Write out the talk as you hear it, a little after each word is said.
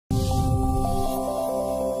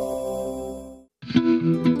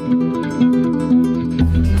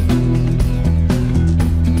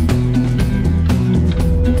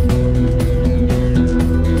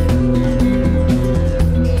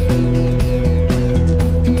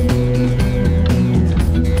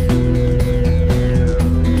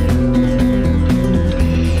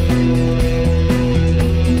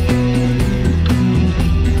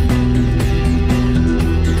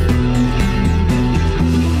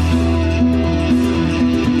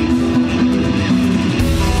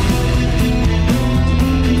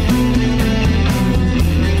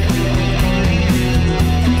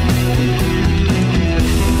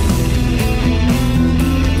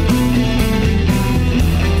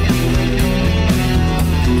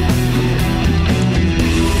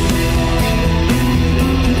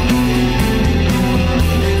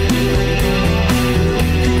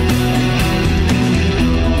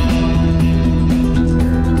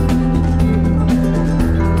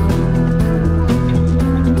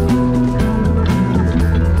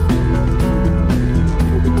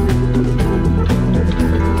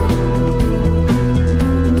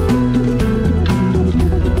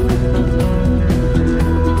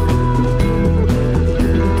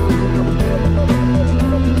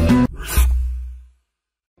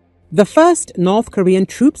The first North Korean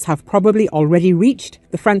troops have probably already reached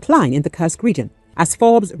the front line in the Kursk region. As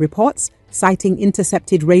Forbes reports, citing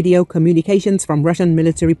intercepted radio communications from Russian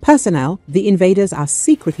military personnel, the invaders are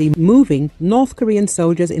secretly moving North Korean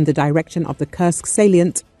soldiers in the direction of the Kursk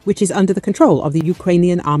salient, which is under the control of the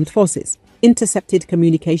Ukrainian armed forces. Intercepted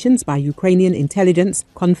communications by Ukrainian intelligence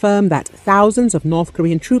confirm that thousands of North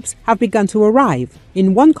Korean troops have begun to arrive.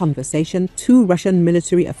 In one conversation, two Russian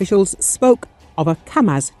military officials spoke of a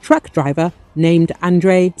KAMAZ truck driver named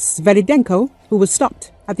Andrei Sviridenko, who was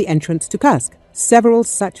stopped at the entrance to Kursk. Several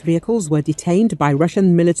such vehicles were detained by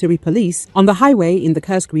Russian military police on the highway in the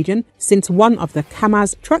Kursk region since one of the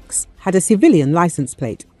KAMAZ trucks had a civilian license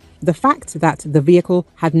plate. The fact that the vehicle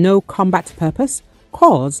had no combat purpose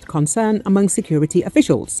caused concern among security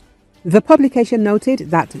officials. The publication noted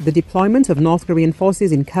that the deployment of North Korean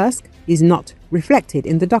forces in Kursk is not reflected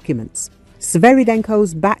in the documents.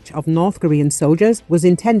 Sviridenko's batch of North Korean soldiers was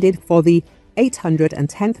intended for the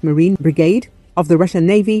 810th Marine Brigade of the Russian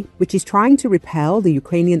Navy, which is trying to repel the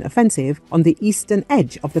Ukrainian offensive on the eastern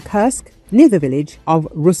edge of the Kursk, near the village of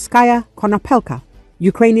Ruskaya Konopelka.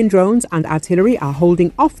 Ukrainian drones and artillery are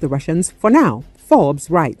holding off the Russians for now, Forbes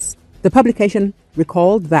writes. The publication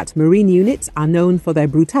recalled that Marine units are known for their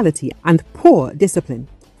brutality and poor discipline.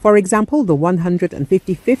 For example, the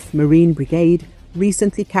 155th Marine Brigade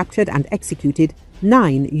recently captured and executed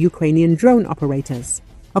 9 Ukrainian drone operators.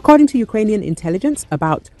 According to Ukrainian intelligence,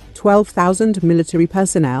 about 12,000 military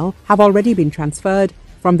personnel have already been transferred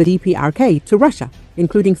from the DPRK to Russia,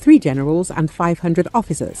 including 3 generals and 500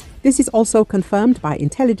 officers. This is also confirmed by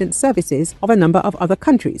intelligence services of a number of other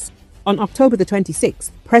countries. On October the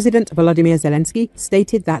 26th, President Volodymyr Zelensky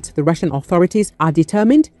stated that the Russian authorities are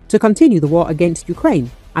determined to continue the war against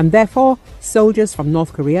Ukraine, and therefore soldiers from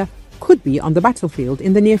North Korea could be on the battlefield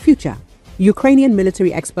in the near future. Ukrainian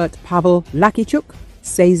military expert Pavel Lakichuk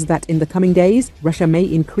says that in the coming days, Russia may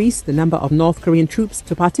increase the number of North Korean troops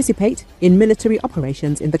to participate in military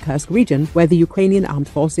operations in the Kursk region, where the Ukrainian armed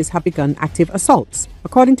forces have begun active assaults.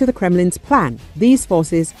 According to the Kremlin's plan, these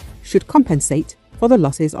forces should compensate for the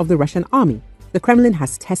losses of the Russian army. The Kremlin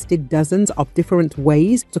has tested dozens of different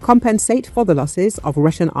ways to compensate for the losses of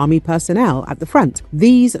Russian army personnel at the front.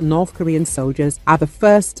 These North Korean soldiers are the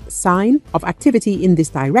first sign of activity in this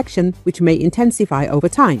direction, which may intensify over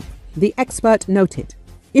time. The expert noted,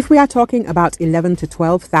 if we are talking about 11 to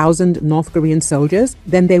 12,000 North Korean soldiers,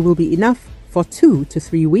 then there will be enough for 2 to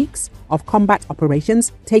 3 weeks of combat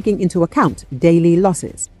operations, taking into account daily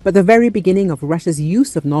losses. But the very beginning of Russia's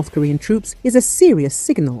use of North Korean troops is a serious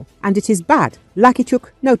signal, and it is bad. Lakichuk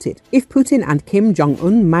noted, if Putin and Kim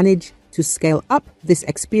Jong-un manage to scale up this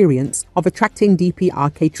experience of attracting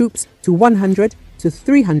DPRK troops to 100 to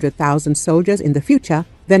 300,000 soldiers in the future,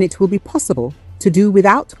 then it will be possible to do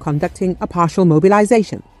without conducting a partial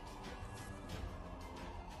mobilization.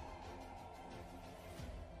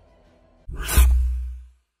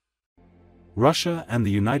 Russia and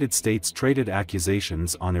the United States traded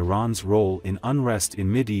accusations on Iran's role in unrest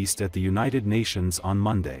in Mideast at the United Nations on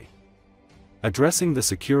Monday. Addressing the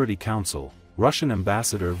Security Council, Russian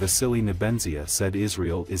Ambassador Vasily Nebenzia said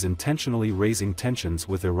Israel is intentionally raising tensions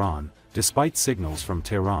with Iran, despite signals from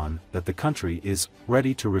Tehran that the country is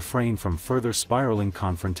ready to refrain from further spiraling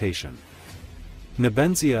confrontation.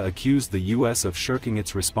 Nebenzia accused the U.S. of shirking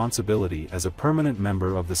its responsibility as a permanent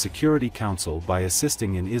member of the Security Council by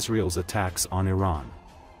assisting in Israel's attacks on Iran.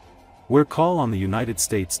 We call on the United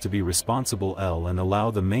States to be responsible and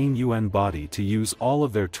allow the main UN body to use all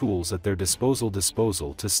of their tools at their disposal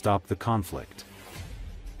to stop the conflict.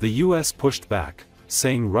 The US pushed back,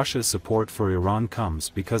 saying Russia's support for Iran comes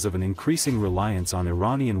because of an increasing reliance on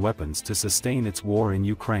Iranian weapons to sustain its war in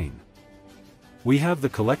Ukraine. We have the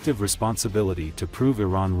collective responsibility to prove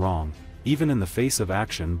Iran wrong, even in the face of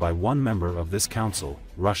action by one member of this council,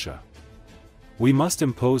 Russia. We must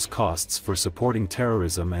impose costs for supporting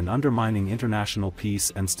terrorism and undermining international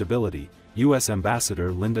peace and stability, U.S.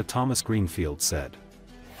 Ambassador Linda Thomas-Greenfield said.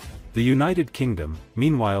 The United Kingdom,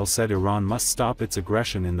 meanwhile, said Iran must stop its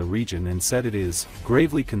aggression in the region and said it is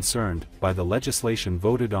gravely concerned by the legislation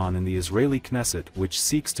voted on in the Israeli Knesset which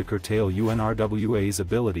seeks to curtail UNRWA's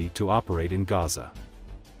ability to operate in Gaza.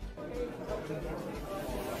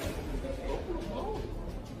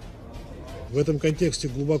 В этом контексте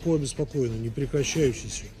глубоко обеспокоены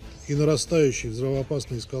непрекращающейся и нарастающей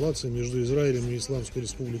взрывоопасной эскалацией между Израилем и Исламской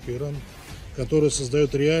Республикой Иран, которая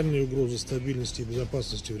создает реальные угрозы стабильности и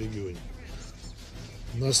безопасности в регионе.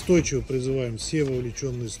 Настойчиво призываем все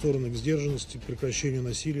вовлеченные стороны к сдержанности, прекращению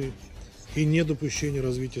насилия и недопущению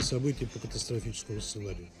развития событий по катастрофическому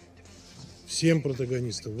сценарию. Всем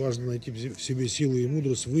протагонистам важно найти в себе силы и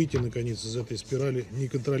мудрость выйти, наконец, из этой спирали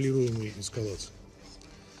неконтролируемой эскалации.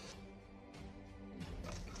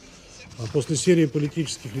 А после серии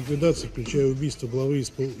политических ликвидаций, включая убийство главы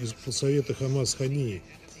исполсовета Хамас Хании,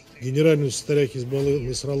 генерального секретаря Хизбаллы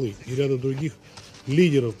Насраллы и ряда других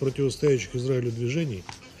лидеров противостоящих Израилю движений,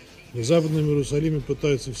 в Западном Иерусалиме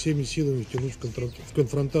пытаются всеми силами втянуть в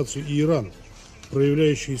конфронтацию и Иран,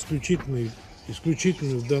 проявляющий исключительную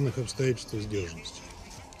в данных обстоятельствах сдержанность.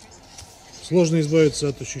 Сложно избавиться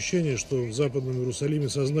от ощущения, что в Западном Иерусалиме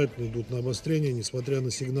сознательно идут на обострение, несмотря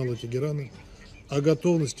на сигналы Тегерана о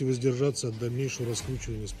готовности воздержаться от дальнейшего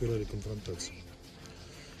раскручивания спирали конфронтации.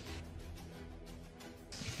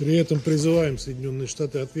 При этом призываем Соединенные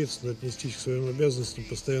Штаты ответственно отнестись к своим обязанностям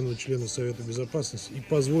постоянного члена Совета Безопасности и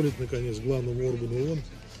позволить, наконец, главному органу ООН,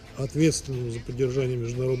 ответственному за поддержание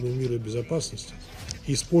международного мира и безопасности,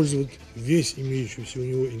 использовать весь имеющийся у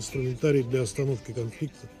него инструментарий для остановки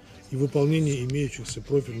конфликта и выполнения имеющихся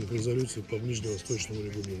профильных резолюций по ближневосточному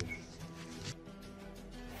регулированию.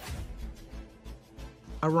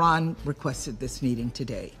 Iran requested this meeting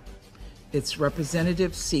today. Its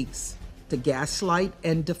representative seeks to gaslight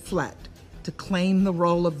and deflect, to claim the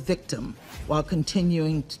role of victim while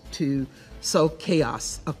continuing to sow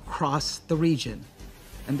chaos across the region.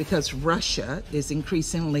 And because Russia is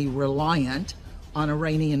increasingly reliant on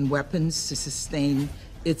Iranian weapons to sustain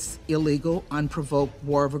its illegal, unprovoked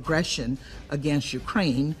war of aggression against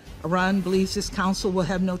Ukraine, Iran believes this council will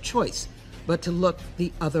have no choice but to look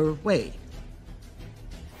the other way.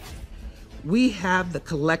 We have the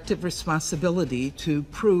collective responsibility to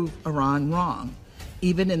prove Iran wrong,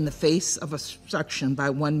 even in the face of obstruction by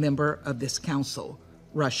one member of this council,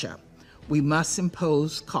 Russia. We must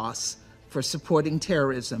impose costs for supporting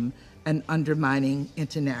terrorism and undermining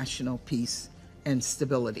international peace and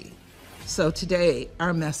stability. So today,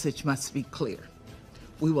 our message must be clear.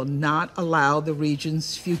 We will not allow the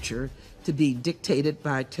region's future to be dictated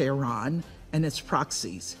by Tehran and its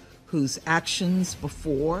proxies, whose actions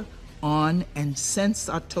before, on, and since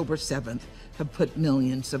October 7th have put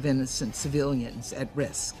millions of innocent civilians at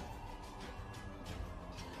risk.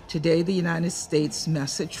 Today, the United States'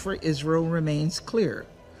 message for Israel remains clear.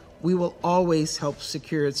 We will always help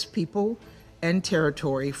secure its people and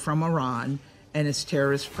territory from Iran and its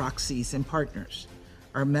terrorist proxies and partners.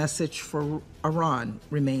 Our message for Iran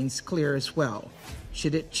remains clear as well.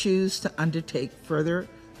 Should it choose to undertake further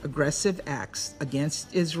aggressive acts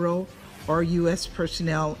against Israel or U.S.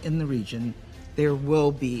 personnel in the region, there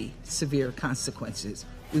will be severe consequences.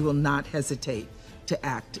 We will not hesitate to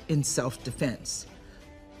act in self-defense.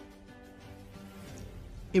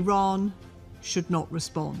 Iran should not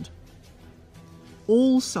respond.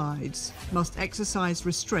 All sides must exercise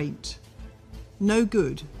restraint. No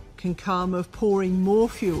good can come of pouring more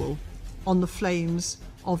fuel on the flames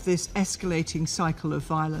of this escalating cycle of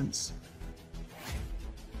violence.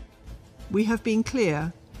 We have been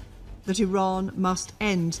clear that Iran must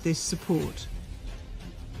end this support.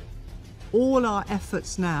 All our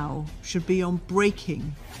efforts now should be on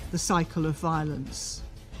breaking the cycle of violence.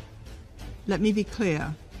 Let me be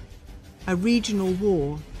clear, a regional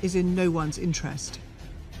war is in no one's interest.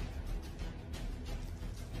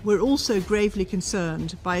 We're also gravely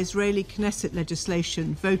concerned by Israeli Knesset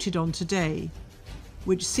legislation voted on today,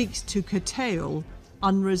 which seeks to curtail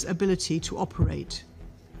UNRWA's ability to operate.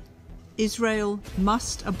 Israel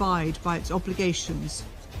must abide by its obligations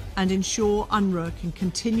and ensure UNRWA can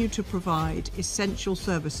continue to provide essential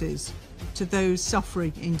services to those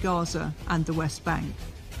suffering in Gaza and the West Bank.